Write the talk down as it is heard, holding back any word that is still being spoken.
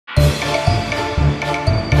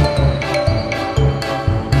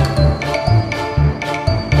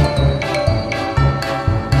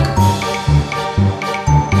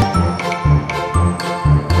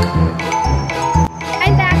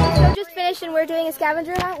we're doing a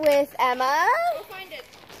scavenger hunt with Emma. Go find it.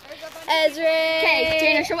 Ezra. Okay,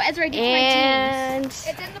 Dana, show what Ezra did to and my teams.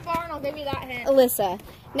 It's in the barn, I'll give you that hint. Alyssa.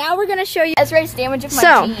 Now we're gonna show you Ezra's damage of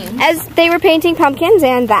my teams. as they were painting pumpkins,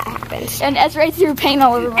 and that happened. And Ezra threw paint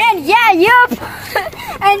all over my And yeah, yup.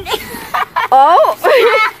 And oh.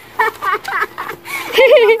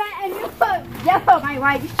 my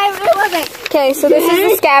wife. Okay, so this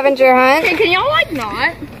is the scavenger hunt. Hey, can y'all like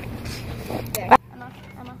not?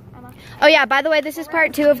 Oh yeah, by the way, this is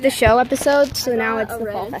part 2 of the show episode, so now it's the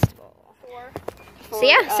fall festival. So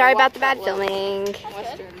yeah, sorry about the bad filming.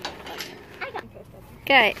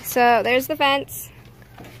 Okay, so there's the fence.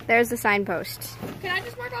 There's the signpost. Can I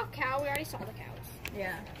just mark off cow? We already saw the cows.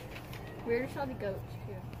 Yeah. We already saw the goats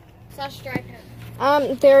too. Slash dry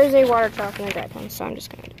pen. There is a water trough and a dry pen, so I'm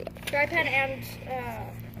just gonna do that. Dry pen and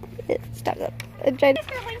Stop that.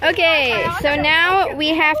 Okay, so now we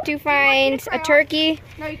have to find a turkey,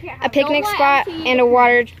 a picnic spot, and a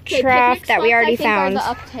water trough that we already found.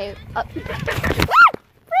 Frick!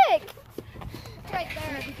 Right there.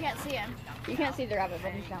 You can't see him. You can't see the rabbit,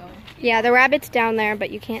 but he's down there. Yeah, the rabbit's down there, but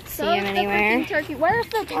you can't see him anywhere. Turkey. Where's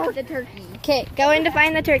the turkey? Okay, go in to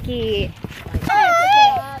find the turkey.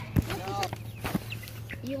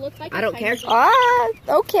 You look like I don't care. Ah,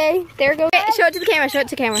 okay. There goes. Okay, show it to the camera. Show it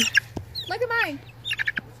to camera. Look at mine.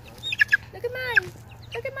 Look at mine.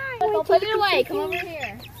 Look at mine. I'll put it away. Come over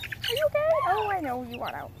here. Are you okay? Oh, I know you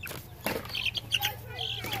want out.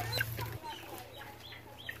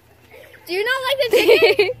 Do you not like the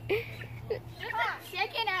chicken?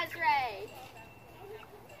 Chicken, Ezra.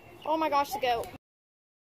 Oh my gosh, the goat.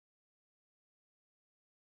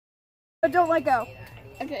 But don't let go.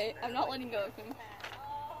 Okay, I'm not letting go of him.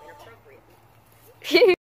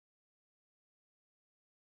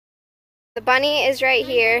 The bunny is right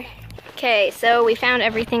here. Okay, so we found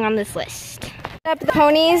everything on this list. Up the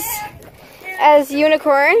ponies as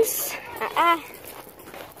unicorns.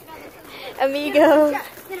 Amigo.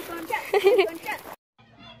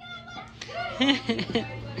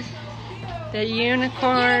 The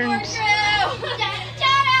unicorns.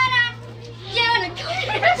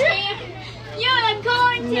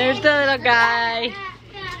 And there's the little guy.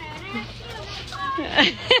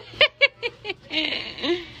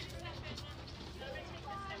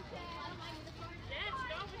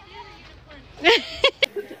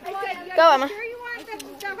 Go, Emma. Sure you want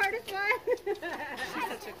the hardest one? She's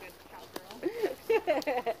such a good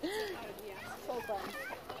cowgirl. So fun.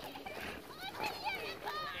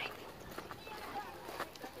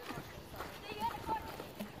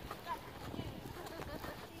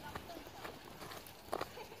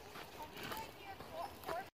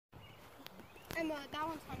 Emma, that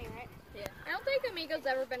one's funny, right? Yeah. I don't think Amigo's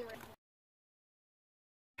ever been written.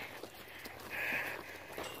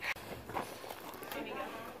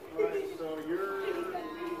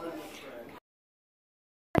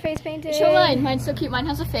 Face painting. Show mine. Mine's so cute. Mine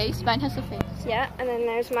has a face. Mine has a face. Yeah, and then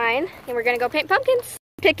there's mine. And we're gonna go paint pumpkins.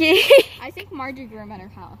 Picky. I think Margie grew them at her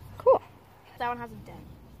house. Cool. That one has a dent.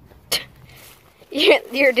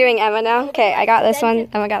 You're doing Emma now? Okay, I got this one.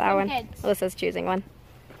 Emma got that one. Heads. Alyssa's choosing one.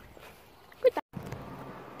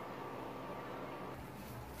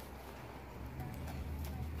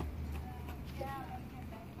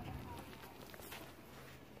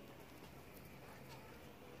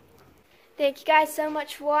 Thank you guys so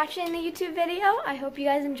much for watching the YouTube video. I hope you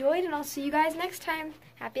guys enjoyed, and I'll see you guys next time.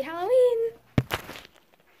 Happy Halloween!